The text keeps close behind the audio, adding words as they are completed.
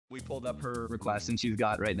We pulled up her request and she's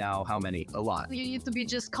got right now how many? A lot. You need to be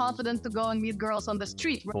just confident to go and meet girls on the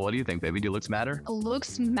street. Well, what do you think, baby? Do looks matter?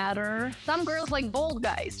 Looks matter. Some girls like bold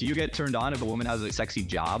guys. Do you get turned on if a woman has a sexy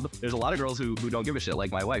job? There's a lot of girls who don't give a shit,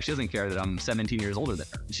 like my wife. She doesn't care that I'm 17 years older than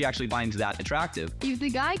her. She actually finds that attractive. If the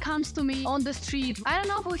guy comes to me on the street, I don't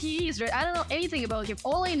know who he is, right? I don't know anything about him.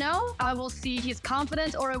 All I know, I will see his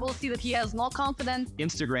confidence or I will see that he has no confidence.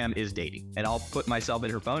 Instagram is dating, and I'll put myself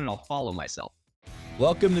in her phone and I'll follow myself.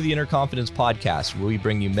 Welcome to the Inner Confidence Podcast, where we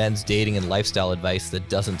bring you men's dating and lifestyle advice that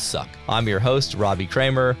doesn't suck. I'm your host, Robbie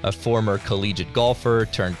Kramer, a former collegiate golfer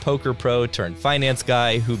turned poker pro turned finance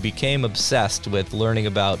guy who became obsessed with learning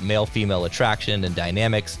about male-female attraction and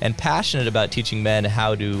dynamics and passionate about teaching men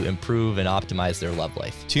how to improve and optimize their love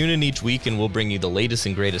life. Tune in each week and we'll bring you the latest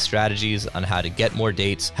and greatest strategies on how to get more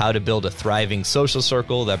dates, how to build a thriving social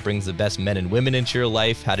circle that brings the best men and women into your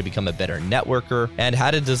life, how to become a better networker, and how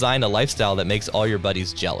to design a lifestyle that makes all your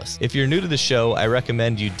buddies jealous. If you're new to the show, I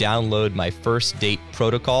recommend you download my first date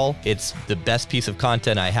protocol. It's the best piece of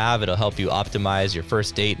content I have. It'll help you optimize your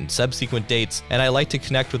first date and subsequent dates. And I like to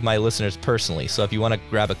connect with my listeners personally. So if you want to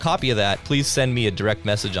grab a copy of that, please send me a direct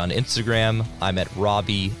message on Instagram. I'm at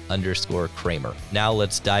Robbie_Kramer. Now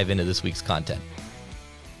let's dive into this week's content.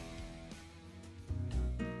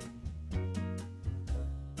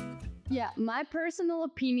 Yeah, my personal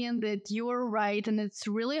opinion that you're right, and it's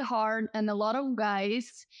really hard. And a lot of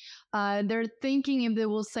guys, they're thinking if they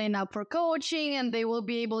will sign up for coaching and they will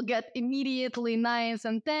be able to get immediately 9s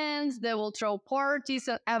and 10s, they will throw parties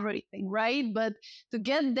and everything, right? But to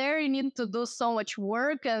get there, you need to do so much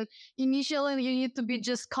work. And initially, you need to be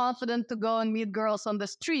just confident to go and meet girls on the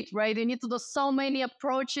street, right? You need to do so many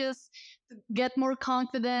approaches to get more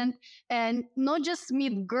confident and not just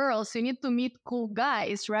meet girls, you need to meet cool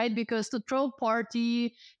guys, right? Because to throw a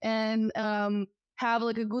party and have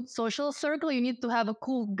like a good social circle, you need to have a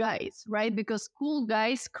cool guys, right? Because cool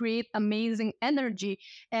guys create amazing energy.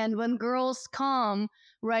 And when girls come,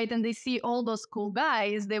 right, and they see all those cool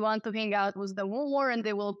guys, they want to hang out with them more and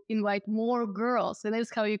they will invite more girls. And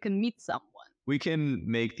that's how you can meet someone. We can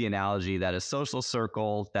make the analogy that a social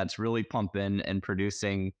circle that's really pumping and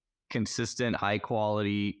producing consistent, high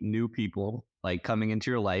quality new people like coming into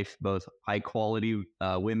your life, both high quality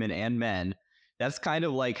women and men. That's kind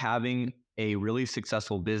of like having a really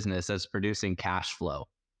successful business that's producing cash flow,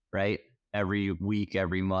 right? Every week,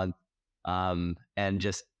 every month, and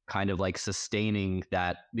just kind of like sustaining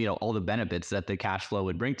that, all the benefits that the cash flow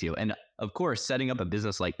would bring to you. And of course, setting up a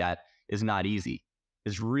business like that is not easy.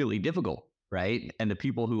 It's really difficult, right? And the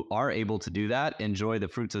people who are able to do that enjoy the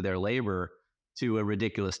fruits of their labor to a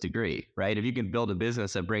ridiculous degree, right? If you can build a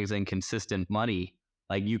business that brings in consistent money,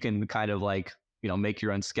 like you can kind of like, make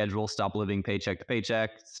your own schedule, stop living paycheck to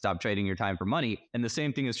paycheck, stop trading your time for money. And the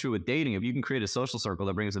same thing is true with dating. If you can create a social circle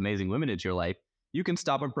that brings amazing women into your life, you can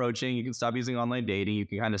stop approaching, you can stop using online dating, you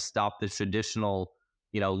can kind of stop the traditional,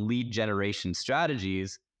 lead generation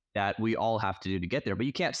strategies that we all have to do to get there. But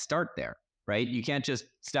you can't start there, right? You can't just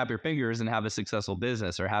snap your fingers and have a successful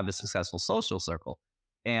business or have a successful social circle.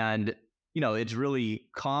 And it's really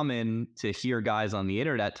common to hear guys on the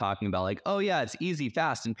internet talking about like, oh yeah, it's easy,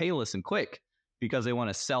 fast, and painless and quick because they want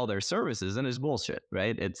to sell their services, and it's bullshit,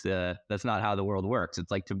 right? It's that's not how the world works. It's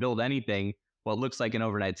like to build anything, what looks like an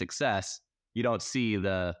overnight success, you don't see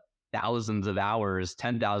the thousands of hours,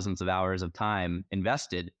 10,000s of hours of time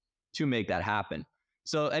invested to make that happen.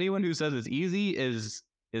 So anyone who says it's easy is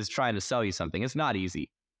trying to sell you something. It's not easy,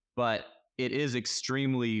 but it is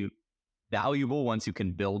extremely valuable once you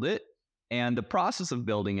can build it. And the process of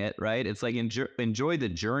building it, right? It's like enjoy the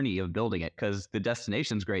journey of building it because the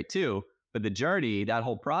destination's great too. But the journey, that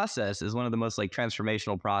whole process is one of the most like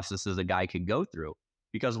transformational processes a guy could go through.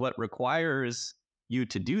 Because what requires you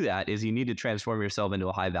to do that is you need to transform yourself into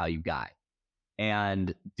a high value guy.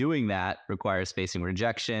 And doing that requires facing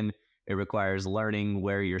rejection. It requires learning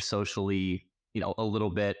where you're socially, a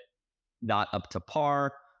little bit not up to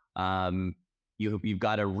par. You've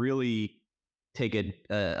got to really take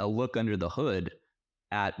a look under the hood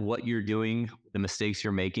at what you're doing, the mistakes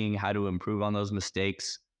you're making, how to improve on those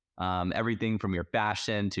mistakes, everything from your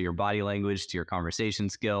fashion to your body language to your conversation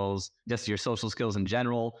skills, just your social skills in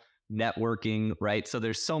general, networking, right? So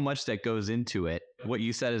there's so much that goes into it. What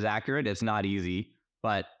you said is accurate. It's not easy,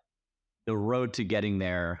 but the road to getting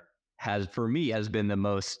there has been the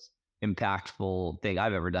most impactful thing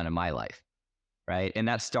I've ever done in my life. Right. And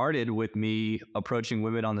that started with me approaching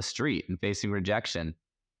women on the street and facing rejection.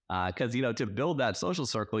 Because, to build that social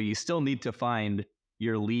circle, you still need to find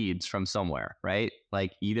your leads from somewhere, right?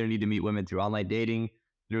 Like you either need to meet women through online dating,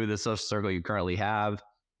 through the social circle you currently have,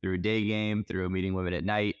 through day game, through meeting women at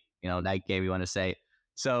night, night game, you want to say.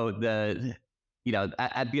 So at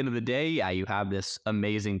the end of the day, yeah, you have this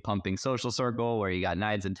amazing pumping social circle where you got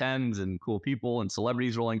nines and tens and cool people and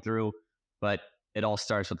celebrities rolling through, but it all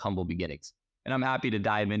starts with humble beginnings. And I'm happy to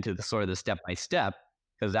dive into the sort of the step by step,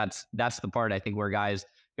 because that's the part I think where guys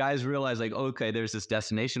realize like, okay, there's this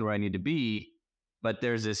destination where I need to be, but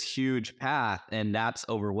there's this huge path, and that's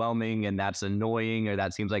overwhelming, and that's annoying, or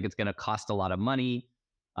that seems like it's going to cost a lot of money.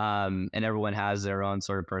 And everyone has their own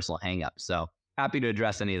sort of personal hang up. So happy to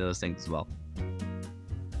address any of those things as well.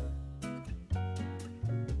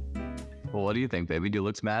 Well, what do you think, baby? Do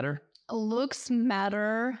looks matter? Looks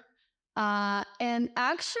matter. And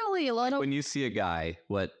actually a lot of... When you see a guy,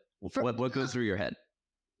 what goes through your head?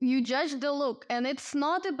 You judge the look, and it's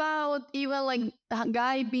not about even like a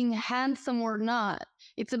guy being handsome or not.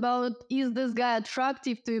 It's about, is this guy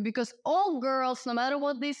attractive to you? Because all girls, no matter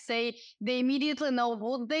what they say, they immediately know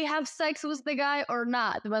would they have sex with the guy or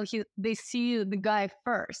not when they see the guy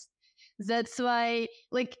first. That's why,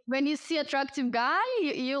 like, when you see attractive guy,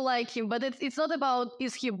 you like him, but it's not about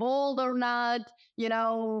is he bold or not,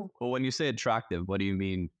 Well, when you say attractive, what do you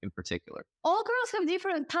mean in particular? All girls have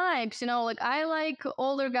different types, like I like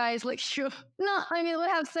older guys, like sure. No, I mean we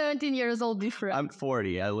have 17 years old different. I'm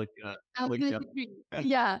 40. I look young.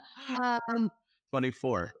 Yeah.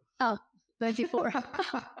 24. Oh, 24.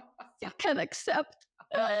 You can accept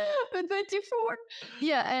 24.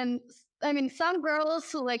 Yeah, and I mean, some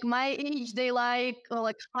girls like my age, they like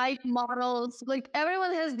height models. Like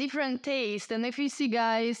everyone has different taste, and if you see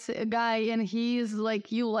a guy and he's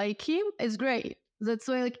like you like him, it's great. That's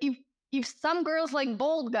why like if some girls like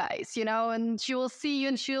bold guys, and she will see you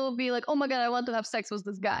and she'll be like, oh my god, I want to have sex with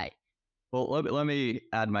this guy. Well, let me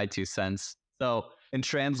add my 2 cents. So and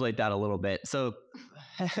translate that a little bit. So.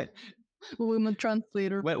 Women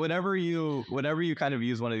translator. Whenever you kind of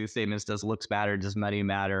use one of these statements, does looks matter, does money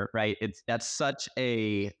matter, right? That's such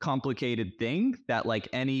a complicated thing that like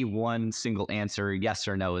any one single answer, yes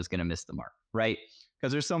or no, is going to miss the mark, right?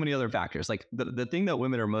 Because there's so many other factors. Like the thing that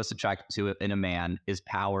women are most attracted to in a man is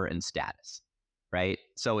power and status, right?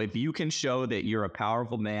 So if you can show that you're a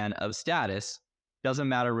powerful man of status, doesn't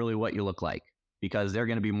matter really what you look like, because they're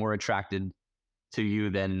going to be more attracted to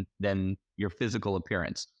you than your physical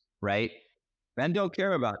appearance. Right? Men don't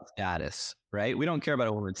care about status, right? We don't care about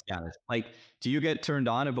a woman's status. Like, do you get turned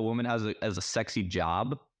on if a woman has a sexy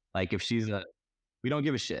job? Like if we don't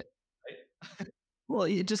give a shit. Right? Well,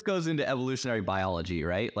 it just goes into evolutionary biology,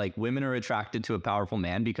 right? Like women are attracted to a powerful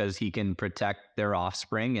man because he can protect their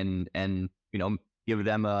offspring and give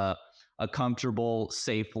them a comfortable,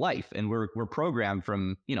 safe life. And we're programmed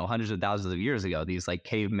from, hundreds of thousands of years ago, these like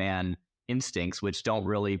caveman instincts, which don't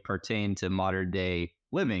really pertain to modern day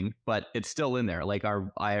living, but it's still in there. Like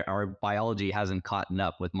our biology hasn't caught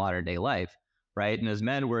up with modern day life, right? And as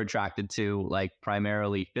men, we're attracted to like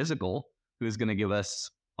primarily physical, who's going to give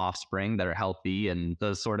us offspring that are healthy, and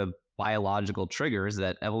those sort of biological triggers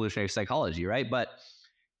that evolutionary psychology, right? But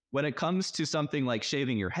when it comes to something like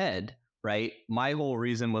shaving your head, right? My whole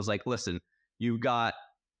reason was like, listen, you've got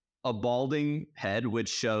a balding head, which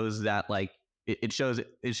shows that like it shows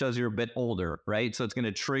you're a bit older, right? So it's going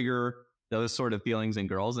to trigger those sort of feelings in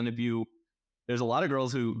girls. And there's a lot of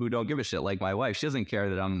girls who don't give a shit. Like my wife, she doesn't care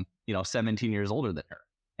that I'm 17 years older than her,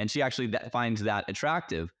 and she actually finds that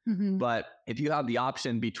attractive. Mm-hmm. But if you have the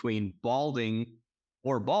option between balding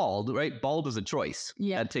or bald, right? Bald is a choice.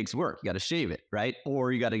 Yeah, that takes work. You got to shave it, right?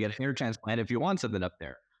 Or you got to get a hair transplant if you want something up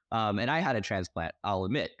there. And I had a transplant, I'll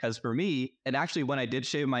admit, because for me, and actually when I did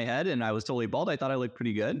shave my head and I was totally bald, I thought I looked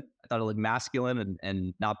pretty good. I thought I looked masculine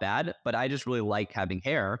and not bad. But I just really like having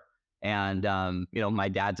hair. And, my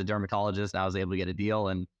dad's a dermatologist, and I was able to get a deal.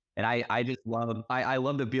 And I just love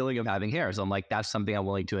the feeling of having hair. So I'm like, that's something I'm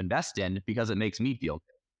willing to invest in because it makes me feel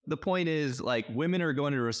good. The point is, like, women are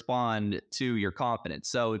going to respond to your confidence.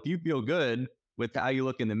 So if you feel good with how you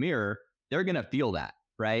look in the mirror, they're going to feel that,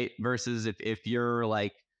 right? Versus if you're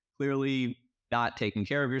like clearly not taking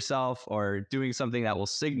care of yourself or doing something that will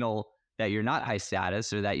signal that you're not high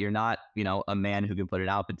status, or that you're not, a man who can put an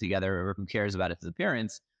outfit together or who cares about his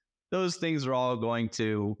appearance. Those things are all going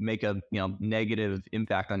to make a negative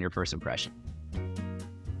impact on your first impression.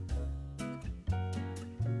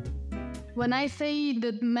 When I say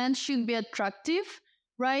that men should be attractive,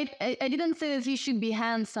 right? I didn't say that he should be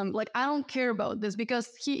handsome. Like, I don't care about this, because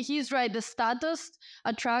he's right. The status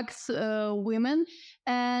attracts women.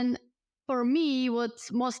 And for me,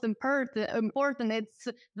 what's most important, it's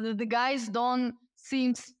the guys don't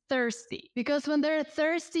seem thirsty. Because when they're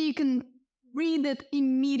thirsty, you can read it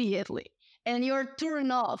immediately, and you're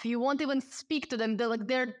turned off. You won't even speak to them.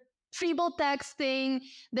 They're triple texting.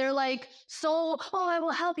 They're like, so, oh, I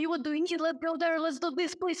will help you with doing it. Let's go there. Let's do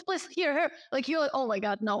this, please, please. Here. Like, you're like, oh my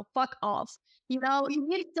God, no, fuck off. You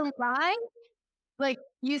need to lie. Like,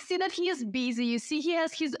 you see that he is busy. You see he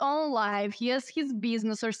has his own life. He has his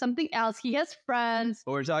business or something else. He has friends.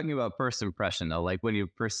 But we're talking about first impression, though. Like when you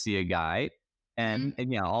first see a guy, and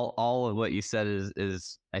yeah, all of what you said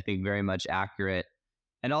is I think very much accurate.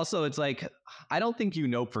 And also, it's like I don't think you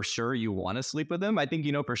know for sure you want to sleep with him. I think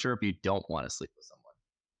you know for sure if you don't want to sleep with someone.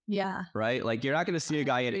 Yeah. Right. Like you're not going to see a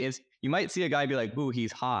guy and you might see a guy be like, "Ooh,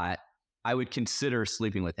 he's hot. I would consider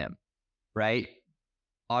sleeping with him." Right.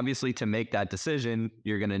 Obviously, to make that decision,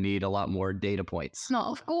 you're going to need a lot more data points. No,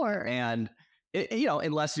 of course. And,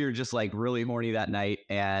 unless you're just like really horny that night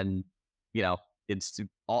and, it's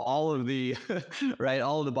all of the, right,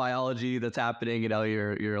 all of the biology that's happening,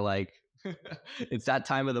 you're like, it's that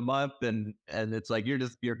time of the month and it's like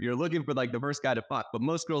you're looking for like the first guy to fuck, but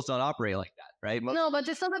most girls don't operate like that, right? No, but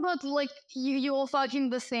it's not about like you all fuck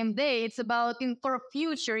him the same day. It's about for a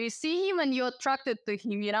future. You see him and you're attracted to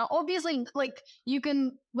him, Obviously, like you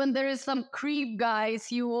can, when there is some creep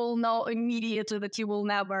guys, you will know immediately that you will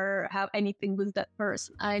never have anything with that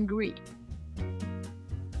person. I agree.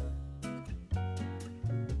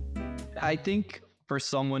 I think for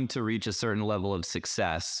someone to reach a certain level of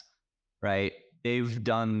success, right, they've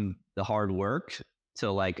done the hard work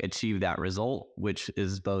to like achieve that result, which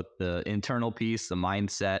is both the internal piece, the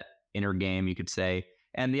mindset, inner game, you could say,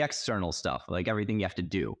 and the external stuff, like everything you have to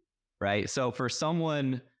do, right? So for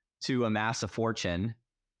someone to amass a fortune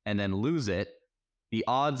and then lose it, the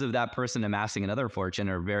odds of that person amassing another fortune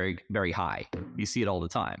are very, very high. You see it all the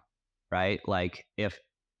time, right? Like if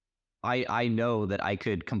I know that I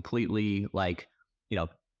could completely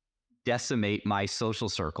decimate my social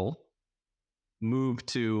circle, move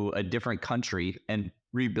to a different country and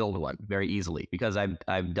rebuild one very easily because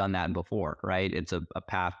I've done that before, right? It's a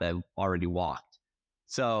path that I've already walked.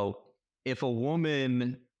 So if a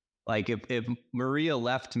woman, like if Maria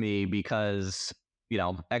left me because,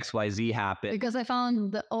 XYZ happened. Because I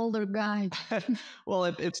found the older guy. Well,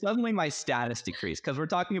 if suddenly my status decreased, because we're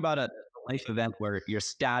talking about a life event where your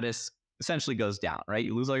status essentially goes down, right?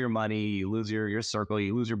 You lose all your money, you lose your circle,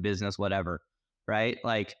 you lose your business, whatever, right?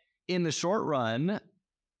 Like in the short run,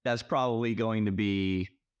 that's probably going to be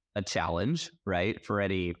a challenge, right? For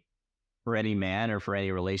any man or for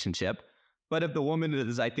any relationship. But if the woman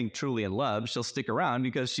is, I think, truly in love, she'll stick around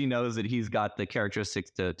because she knows that he's got the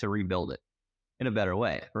characteristics to rebuild it in a better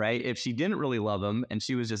way, right? If she didn't really love him and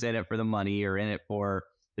she was just in it for the money or in it for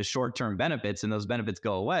the short-term benefits and those benefits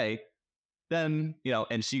go away, then,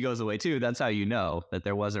 and she goes away too, that's how you know that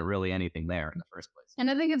there wasn't really anything there in the first place. And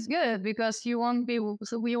I think it's good because you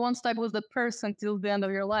won't stuck with the person till the end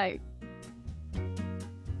of your life.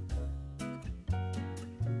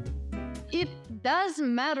 It does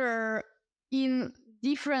matter in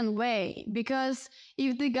different way because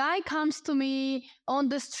if the guy comes to me on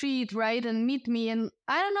the street, right, and meet me and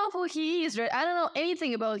I don't know who he is, right? I don't know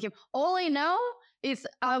anything about him. All I know is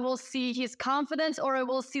I will see his confidence or I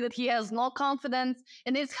will see that he has no confidence,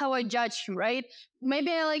 and it's how I judge him, right?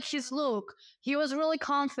 Maybe I like his look. He was really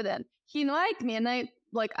confident. He liked me and I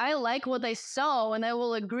like what I saw and I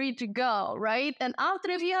will agree to go, right? And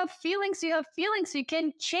after, if you have feelings, you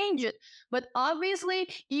can change it. But obviously,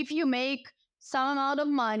 if you make some amount of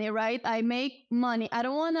money, right? I make money. I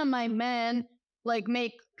don't want my man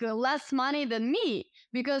make less money than me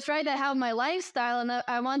because, right, I have my lifestyle and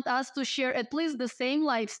I want us to share at least the same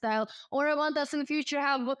lifestyle, or I want us in the future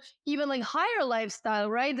have even higher lifestyle,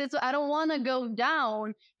 right? I don't want to go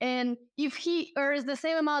down. And if he earns the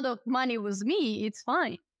same amount of money with me, it's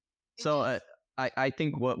fine. So I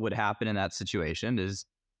think what would happen in that situation is,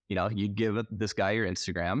 you'd give this guy your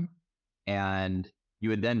Instagram and you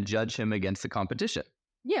would then judge him against the competition.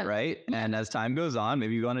 Yeah. Right. Yeah. And as time goes on,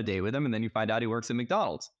 maybe you go on a date with him and then you find out he works at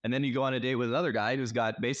McDonald's. And then you go on a date with another guy who's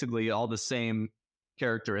got basically all the same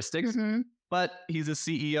characteristics, but he's a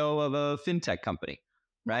CEO of a fintech company.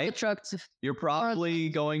 Right. Attractive. You're probably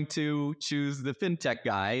going to choose the fintech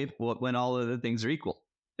guy when all of the things are equal.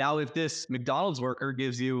 Now, if this McDonald's worker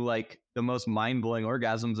gives you the most mind-blowing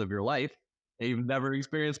orgasms of your life that you've never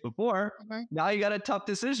experienced before, now you got a tough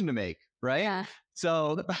decision to make. Right. Yeah.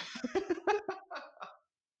 So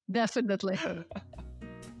definitely.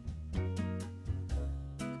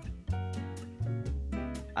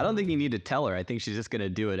 I don't think you need to tell her. I think she's just going to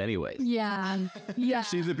do it anyways. Yeah. Yeah.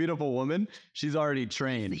 She's a beautiful woman. She's already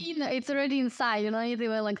trained. It's already inside. You don't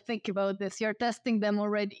even think about this. You're testing them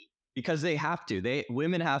already. Because they have to.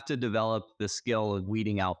 Women have to develop the skill of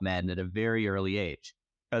weeding out men at a very early age.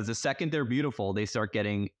 Because the second they're beautiful, they start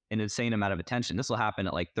getting an insane amount of attention. This will happen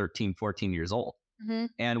at like 13, 14 years old. Mm-hmm.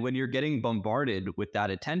 And when you're getting bombarded with that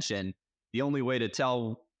attention, the only way to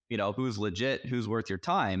tell, who's legit, who's worth your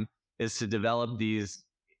time is to develop these,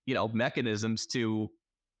 mechanisms to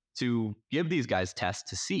give these guys tests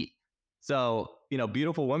to see. So,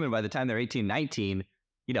 beautiful women, by the time they're 18, 19,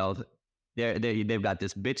 they've got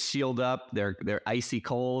this bitch shield up. They're icy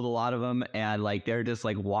cold, a lot of them. And like, they're just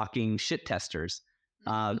like walking shit testers.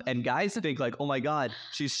 And guys think like, oh my God,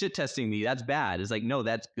 she's shit testing me. That's bad. It's like, no,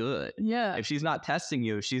 that's good. Yeah. If she's not testing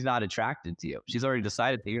you, she's not attracted to you. She's already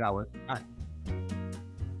decided that you're not worth her time.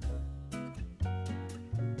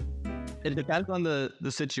 It depends on the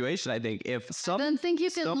situation, I think. If I don't think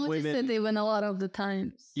you can notice women, it even a lot of the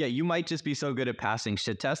times. Yeah, you might just be so good at passing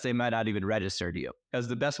shit tests, they might not even register to you. Because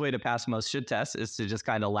the best way to pass most shit tests is to just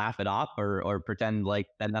kind of laugh it off or pretend like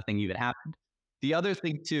that nothing even happened. The other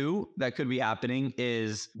thing too that could be happening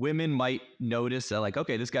is women might notice that like,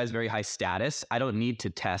 okay, this guy's very high status. I don't need to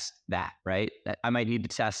test that, right? I might need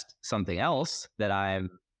to test something else that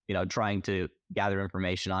I'm, trying to gather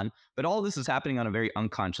information on. But all this is happening on a very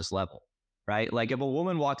unconscious level, right? Like if a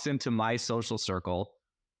woman walks into my social circle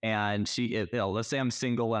and let's say I'm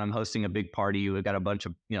single and I'm hosting a big party, we've got a bunch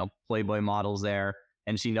of, Playboy models there,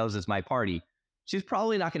 and she knows it's my party. She's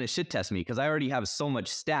probably not going to shit test me because I already have so much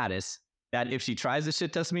status that if she tries to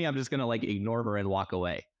shit test me, I'm just going to like ignore her and walk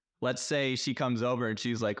away. Let's say she comes over and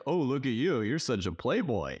she's like, oh, look at you. You're such a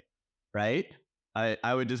playboy, right?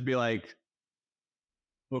 I would just be like,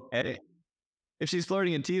 okay. If she's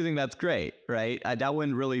flirting and teasing, that's great, right? That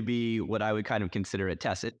wouldn't really be what I would kind of consider a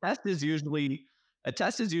test. A test is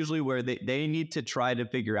usually where they need to try to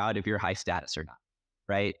figure out if you're high status or not,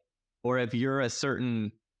 right? Or if you're a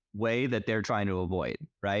certain way that they're trying to avoid,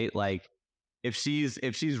 right? Like, if she's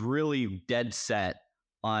really dead set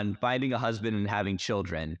on finding a husband and having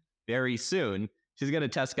children very soon, she's going to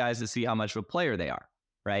test guys to see how much of a player they are,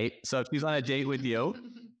 right? So if she's on a date with you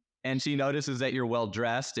and she notices that you're well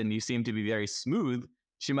dressed and you seem to be very smooth,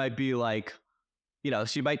 she might be like,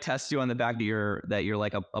 she might test you on the back that you're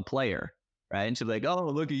like a player, right? And she'll be like, oh,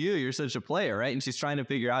 look at you, you're such a player, right? And she's trying to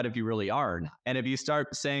figure out if you really are or not. And if you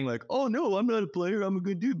start saying like, oh no, I'm not a player, I'm a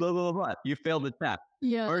good dude, blah, blah, blah, blah, you failed the test.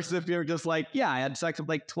 Yeah. Versus if you're just like, yeah, I had sex with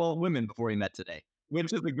like 12 women before we met today,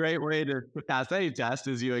 which is a great way to pass any test,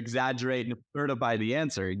 is you exaggerate and certify the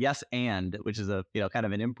answer. Yes, and, which is a, kind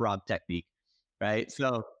of an improv technique, right?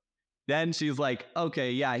 So then she's like,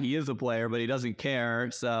 okay, yeah, he is a player, but he doesn't care.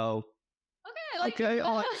 So, okay.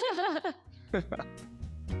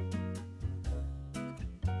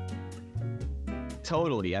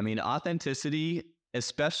 Totally. I mean, authenticity,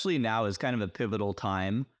 especially now, is kind of a pivotal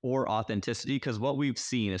time for authenticity, because what we've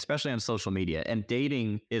seen, especially on social media and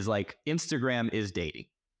dating, is like Instagram is dating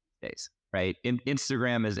days, right?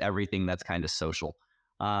 Instagram is everything that's kind of social.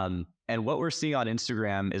 And what we're seeing on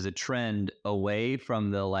Instagram is a trend away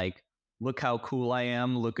from the like, look how cool I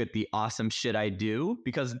am, look at the awesome shit I do,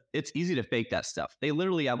 because it's easy to fake that stuff. They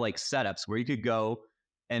literally have like setups where you could go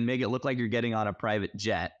and make it look like you're getting on a private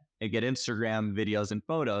jet and get Instagram videos and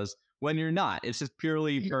photos when you're not. It's just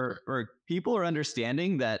purely for people are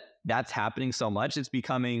understanding that that's happening so much. It's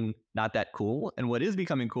becoming not that cool. And what is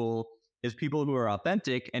becoming cool is people who are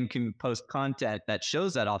authentic and can post content that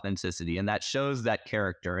shows that authenticity and that shows that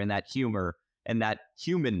character and that humor and that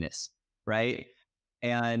humanness, right?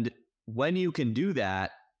 And when you can do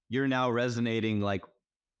that, you're now resonating like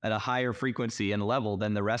at a higher frequency and level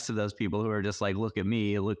than the rest of those people who are just like, look at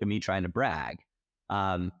me trying to brag.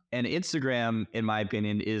 And Instagram, in my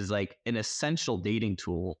opinion, is like an essential dating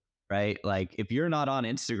tool, right? Like if you're not on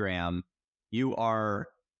Instagram, you are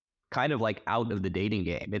kind of like out of the dating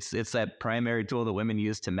game. It's that primary tool that women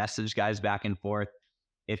use to message guys back and forth.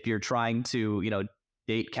 If you're trying to,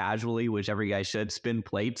 date casually, which every guy should, spin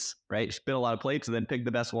plates, right? Spin a lot of plates and then pick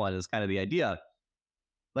the best one is kind of the idea.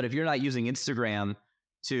 But if you're not using Instagram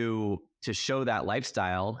to show that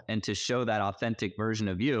lifestyle and to show that authentic version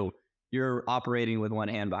of you, you're operating with one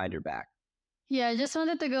hand behind your back. Yeah, I just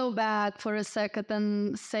wanted to go back for a second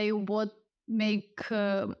and say what make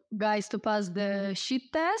guys to pass the shit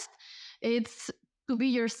test. It's to be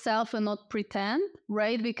yourself and not pretend,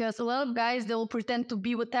 right? Because a lot of guys, they'll pretend to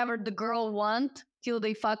be whatever the girl want till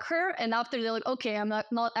they fuck her. And after they're like, okay, I'm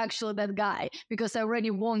not actually that guy because I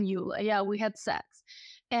already won you. Yeah, we had sex.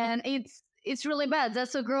 And it's really bad.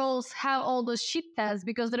 That's why girls have all those shit tests,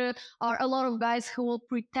 because there are a lot of guys who will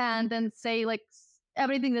pretend and say like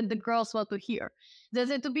everything that the girls want to hear.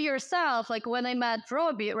 Just to be yourself. Like when I met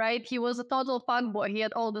Robbie, right? He was a total fuckboy. He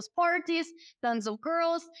had all these parties, tons of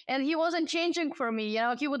girls, and he wasn't changing for me.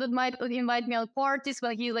 He would invite me on parties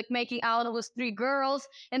when he's like making out with 3 girls,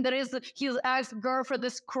 and there is his ex-girlfriend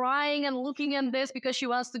is crying and looking at this because she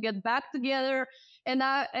wants to get back together. And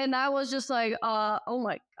I was just like, oh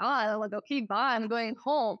my god, I'm like, okay, bye, I'm going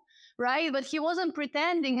home, right? But he wasn't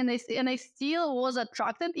pretending, and I still was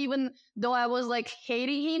attracted, even though I was like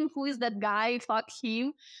hating him. Who is that guy? Fuck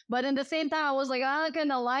him. But in the same time, I was like, I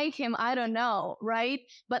kind of like him. I don't know, right?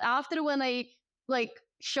 But after when I like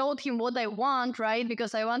showed him what I want, right?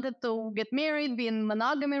 Because I wanted to get married, be in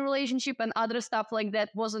monogamy relationship, and other stuff like that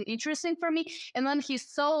wasn't interesting for me. And when he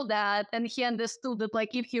saw that and he understood that,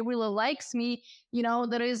 like, if he really likes me,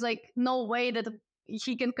 there is like no way that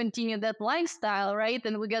he can continue that lifestyle, right?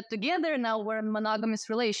 And we got together. Now we're in monogamous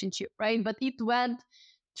relationship, right? But it went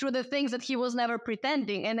through the things that he was never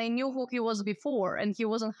pretending, and I knew who he was before, and he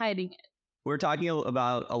wasn't hiding it. We're talking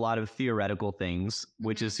about a lot of theoretical things,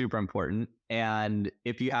 which is super important. And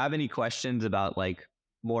if you have any questions about like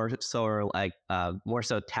more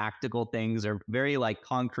so tactical things or very like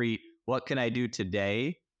concrete, what can I do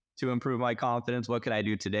today to improve my confidence? What can I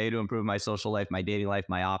do today to improve my social life, my dating life,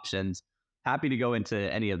 my options? Happy to go into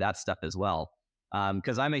any of that stuff as well.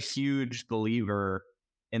 Because I'm a huge believer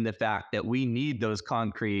in the fact that we need those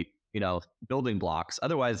concrete, building blocks.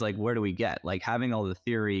 Otherwise, like, where do we get? Like having all the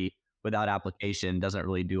theory without application doesn't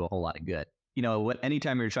really do a whole lot of good.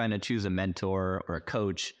 Anytime you're trying to choose a mentor or a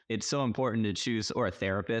coach, it's so important to choose, or a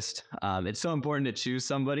therapist. It's so important to choose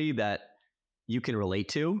somebody that you can relate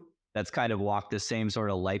to, that's kind of walked the same sort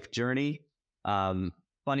of life journey.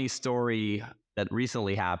 Funny story that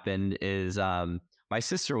recently happened is my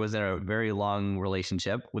sister was in a very long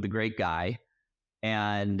relationship with a great guy.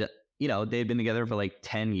 And, they'd been together for like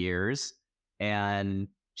 10 years. And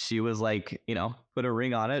she was like, put a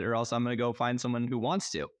ring on it, or else I'm going to go find someone who wants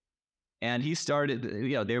to. And he started,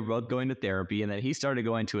 they were both going to therapy, and then he started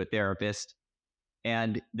going to a therapist.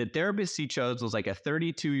 And the therapist he chose was like a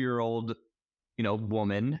 32-year-old,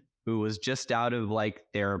 woman who was just out of like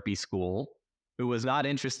therapy school, who was not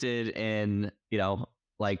interested in,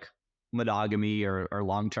 like monogamy or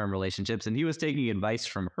long-term relationships. And he was taking advice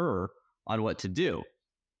from her on what to do.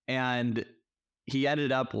 And he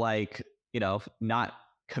ended up like, not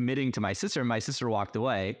committing to my sister, and my sister walked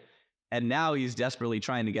away. And now he's desperately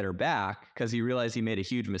trying to get her back because he realized he made a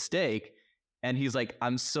huge mistake. And he's like,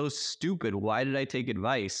 I'm so stupid. Why did I take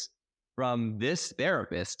advice from this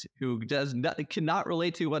therapist who cannot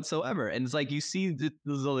relate to whatsoever? And it's like, you see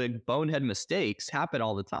those like bonehead mistakes happen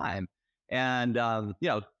all the time. And,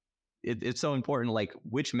 it's so important, like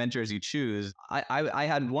which mentors you choose. I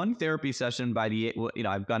had one therapy session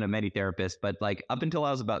I've gone to many therapists, but like up until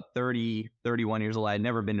I was about 30, 31 years old, I had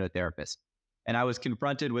never been to a therapist. And I was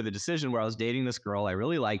confronted with a decision where I was dating this girl. I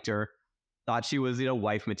really liked her, thought she was,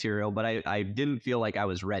 wife material, but I didn't feel like I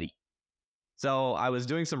was ready. So I was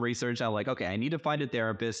doing some research. I'm like, okay, I need to find a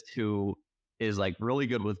therapist who is like really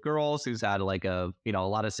good with girls, who's had like a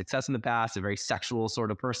lot of success in the past, a very sexual sort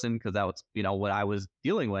of person, because that was, what I was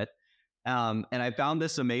dealing with. And I found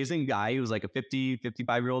this amazing guy. He was like a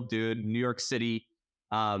 55-year-old dude in New York City.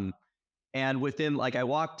 And within, like, I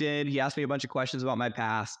walked in, he asked me a bunch of questions about my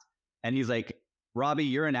past. And he's like, Robbie,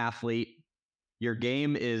 you're an athlete. Your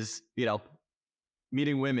game is,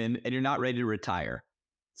 meeting women, and you're not ready to retire.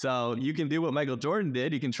 So you can do what Michael Jordan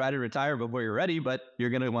did. You can try to retire before you're ready, but you're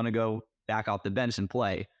going to want to go back off the bench and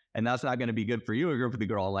play. And that's not going to be good for you or good for the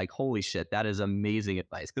girl. I'm like, holy shit, that is amazing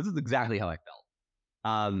advice. Because it's exactly how I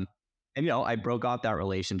felt. And, I broke off that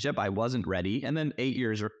relationship. I wasn't ready. And then 8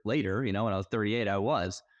 years later, when I was 38, I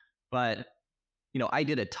was. But, I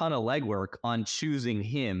did a ton of legwork on choosing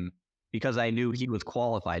him because I knew he was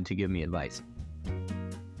qualified to give me advice.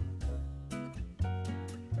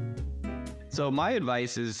 So my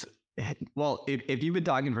advice is, well, if you've been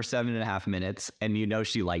talking for 7.5 minutes and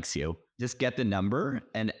she likes you, just get the number.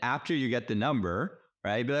 And after you get the number,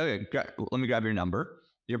 right, be like, okay, let me grab your number.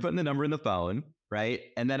 You're putting the number in the phone. Right.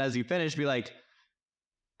 And then as you finish, be like,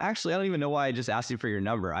 actually, I don't even know why I just asked you for your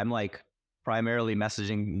number. I'm like primarily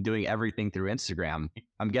messaging, doing everything through Instagram.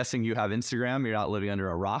 I'm guessing you have Instagram. You're not living under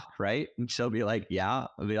a rock, right? And she'll be like, yeah.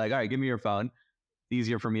 I'll be like, all right, give me your phone. It's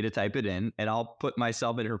easier for me to type it in, and I'll put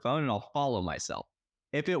myself in her phone and I'll follow myself.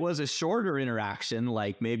 If it was a shorter interaction,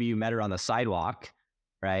 like maybe you met her on the sidewalk,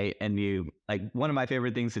 right? And one of my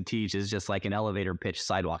favorite things to teach is just like an elevator pitch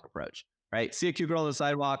sidewalk approach, right? See a cute girl on the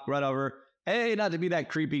sidewalk, run over. Hey, not to be that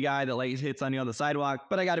creepy guy that like hits on you on the sidewalk,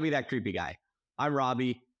 but I got to be that creepy guy. I'm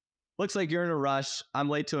Robbie. Looks like you're in a rush. I'm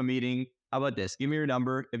late to a meeting. How about this? Give me your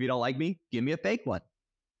number. If you don't like me, give me a fake one,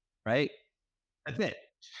 right? That's it.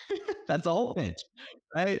 That's the whole pitch,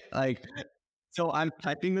 right? Like, so I'm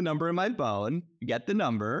typing the number in my phone, get the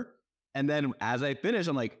number, and then as I finish,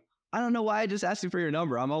 I'm like, I don't know why I just asked you for your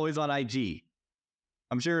number. I'm always on IG.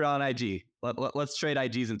 I'm sure you're on IG. Let's trade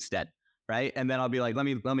IGs instead, right? And then I'll be like, let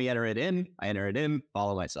me enter it in. I enter it in,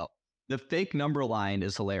 follow myself. The fake number line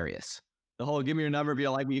is hilarious. The whole give me your number if you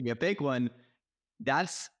don't like me, give me a fake one.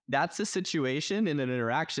 That's a situation in an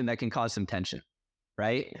interaction that can cause some tension,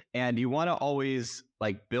 right? And you want to always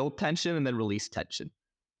like build tension and then release tension.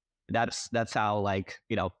 That's how like,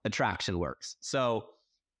 attraction works. So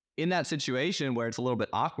in that situation where it's a little bit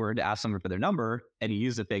awkward to ask someone for their number and you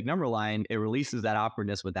use the fake number line, it releases that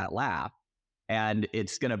awkwardness with that laugh, and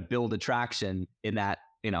it's going to build attraction in that,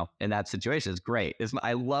 in that situation. It's great.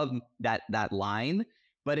 I love that line,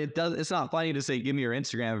 but it's not funny to say, give me your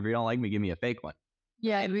Instagram. If you don't like me, give me a fake one.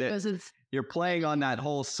 Yeah, because you're playing on that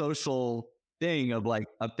whole social thing of like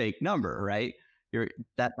a fake number, right?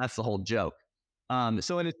 That's the whole joke.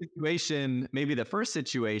 So in a situation, maybe the first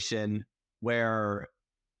situation where,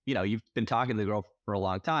 you've been talking to the girl for a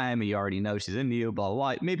long time and you already know she's into you, blah,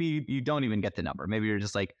 blah, blah. Maybe you don't even get the number. Maybe you're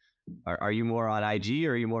just like, are you more on IG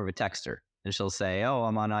or are you more of a texter? And she'll say, oh,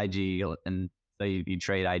 I'm on IG. And so you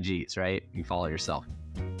trade IGs, right? You follow yourself.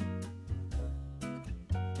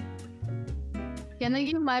 Can I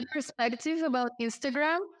give my perspective about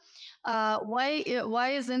Instagram? Why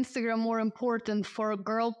is Instagram more important for a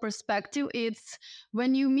girl perspective? It's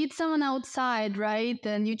when you meet someone outside, right?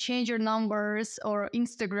 And you change your numbers or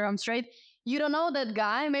Instagrams, right? You don't know that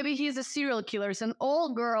guy. Maybe he's a serial killer. And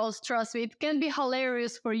all girls, trust me, it can be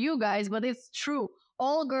hilarious for you guys, but it's true.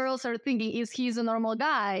 All girls are thinking, is he a normal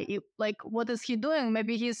guy? Like, what is he doing?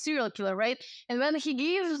 Maybe he's a serial killer, right? And when he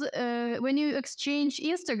gives, when you exchange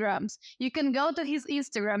Instagrams, you can go to his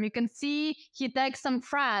Instagram. You can see he tags some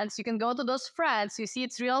friends. You can go to those friends. You see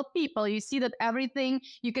it's real people. You see that everything.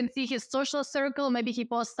 You can see his social circle. Maybe he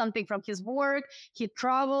posts something from his work. He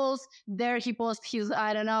travels. There he posts his,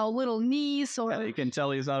 I don't know, little niece. Or you can tell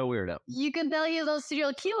he's not a weirdo. You can tell he's a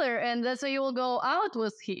serial killer, and that's why you will go out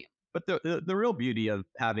with him. But the real beauty of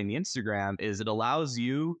having the Instagram is it allows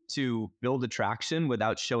you to build attraction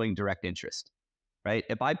without showing direct interest, right?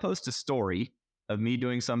 If I post a story of me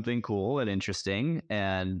doing something cool and interesting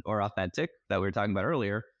or authentic that we were talking about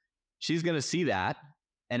earlier, she's going to see that.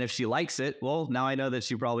 And if she likes it, well, now I know that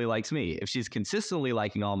she probably likes me. If she's consistently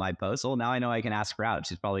liking all my posts, well, now I know I can ask her out.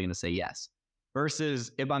 She's probably going to say yes.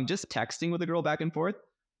 Versus if I'm just texting with a girl back and forth,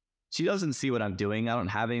 she doesn't see what I'm doing. I don't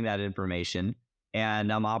have any of that information.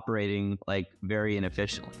 And I'm operating like very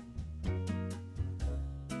inefficiently.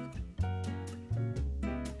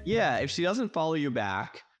 Yeah, if she doesn't follow you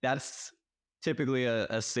back, that's typically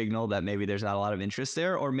a signal that maybe there's not a lot of interest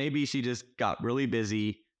there, or maybe she just got really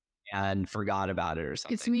busy and forgot about it or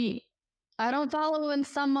something. It's me. I don't follow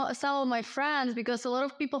some of my friends because a lot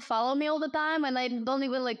of people follow me all the time and I don't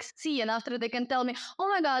even see. And after they can tell me, oh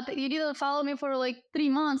my God, you didn't follow me for 3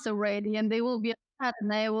 months already. And they will be upset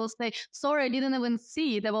and I will say, sorry, I didn't even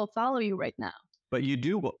see it. I will follow you right now. But you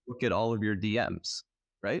do look at all of your DMs,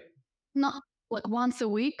 right? Not once a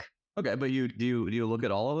week. Okay, but do you look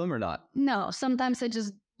at all of them or not? No, sometimes I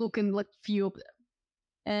just look in few of them.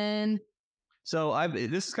 And so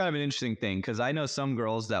this is kind of an interesting thing because I know some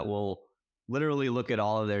girls that will literally look at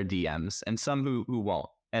all of their DMs and some who won't.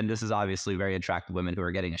 And this is obviously very attractive women who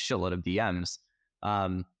are getting a shitload of DMs.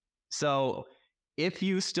 So if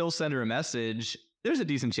you still send her a message, there's a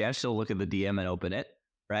decent chance she'll look at the DM and open it,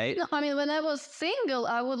 right? No, I mean, when I was single,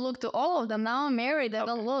 I would look to all of them. Now I'm married, I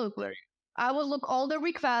don't look. I would look all the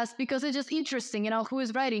requests because it's just interesting, who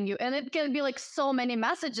is writing you. And it can be so many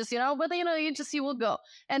messages, but you will go.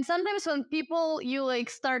 And sometimes when people, you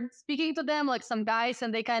start speaking to them, some guys,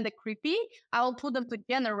 and they kind of creepy, I will put them to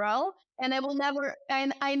general. And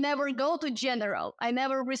I never go to general. I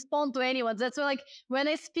never respond to anyone. That's why, when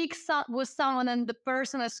I speak with someone and the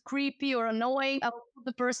person is creepy or annoying, I will put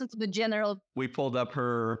the person to the general. We pulled up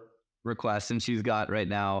her requests and she's got right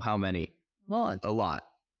now how many? A lot.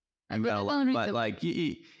 I've got a lot, but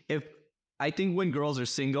if I think when girls are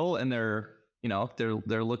single and they're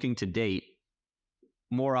looking to date,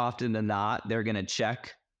 more often than not, they're gonna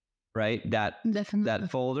check, right, that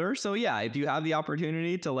folder. So yeah, if you have the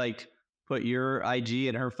opportunity to put your IG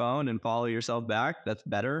in her phone and follow yourself back, that's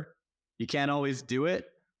better. You can't always do it,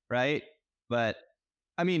 right? But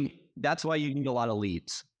I mean, that's why you need a lot of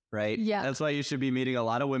leads, right? Yeah, that's why you should be meeting a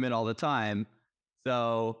lot of women all the time.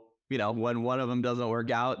 So when one of them doesn't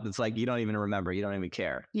work out, it's you don't even remember. You don't even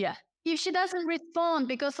care. Yeah. if she doesn't respond,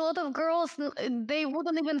 because a lot of girls, they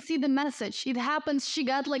wouldn't even see the message. It happens, she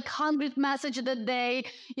got like 100 messages that day.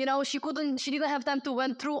 She didn't have time to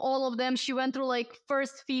went through all of them. She went through like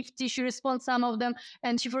first 50, she responded some of them,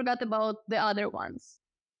 and she forgot about the other ones.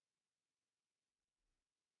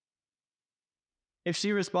 If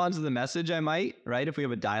she responds to the message, I might, right? If we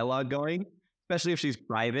have a dialogue going, especially if she's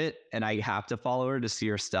private and I have to follow her to see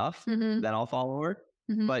her stuff, then I'll follow her.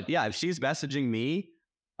 But yeah, if she's messaging me,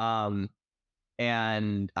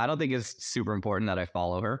 and I don't think it's super important that I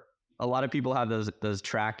follow her. A lot of people have those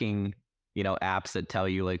tracking, apps that tell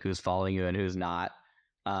you like who's following you and who's not.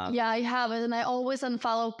 Yeah, I have it, and I always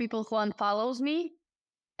unfollow people who unfollows me.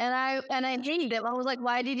 And I hate them. I was like,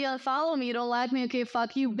 why did you unfollow me? You don't like me? Okay,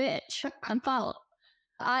 fuck you, bitch. Unfollow.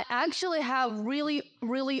 I actually have really,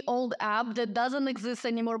 really old app that doesn't exist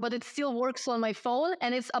anymore, but it still works on my phone,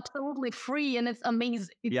 and it's absolutely free, and it's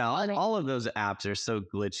amazing. It's funny. All of those apps are so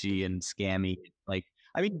glitchy and scammy. Like,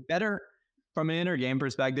 I mean, better from an inner game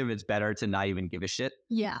perspective, it's better to not even give a shit.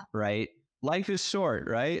 Yeah. Right? Life is short,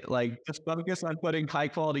 right? Like, just focus on putting high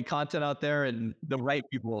quality content out there, and the right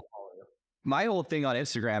people will follow you. My whole thing on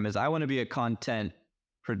Instagram is I want to be a content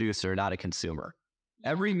producer, not a consumer.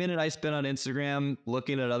 Every minute I spend on Instagram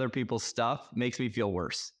looking at other people's stuff makes me feel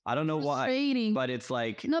worse. I don't know why, but it's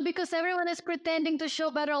like... No, because everyone is pretending to show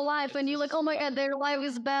better life, and you're like, oh my God, their life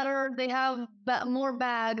is better. They have more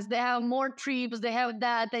bags. They have more trips. They have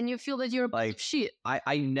that. And you feel that you're like shit.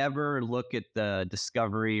 I never look at the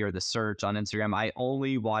discovery or the search on Instagram. I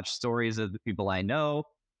only watch stories of the people I know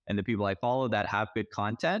and the people I follow that have good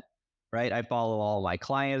content. Right? I follow all my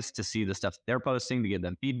clients to see the stuff they're posting, to give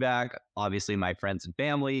them feedback, obviously my friends and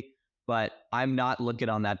family, but I'm not looking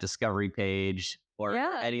on that discovery page or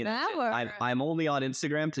any of that. I'm only on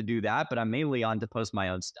Instagram to do that, but I'm mainly on to post my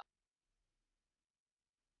own stuff.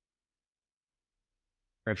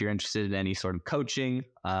 Or if you're interested in any sort of coaching, you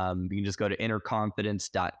can just go to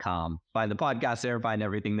innerconfidence.com. Find the podcast there, find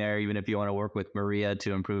everything there, even if you want to work with Maria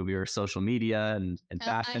to improve your social media and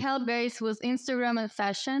fashion. I help guys with Instagram and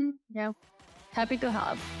fashion. Yeah, happy to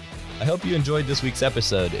help. I hope you enjoyed this week's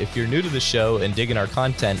episode. If you're new to the show and digging our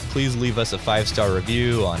content, please leave us a 5-star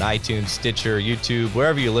review on iTunes, Stitcher, YouTube,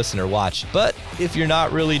 wherever you listen or watch. But if you're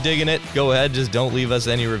not really digging it, go ahead, just don't leave us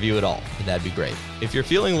any review at all. That'd be great. If you're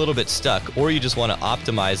feeling a little bit stuck or you just want to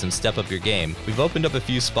optimize and step up your game, we've opened up a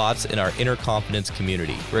few spots in our Inner Confidence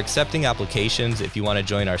community. We're accepting applications if you want to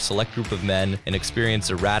join our select group of men and experience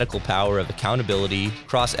the radical power of accountability,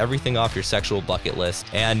 cross everything off your sexual bucket list,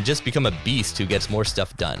 and just become a beast who gets more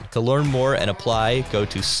stuff done. To learn more and apply, go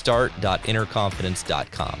to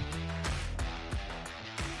start.innerconfidence.com.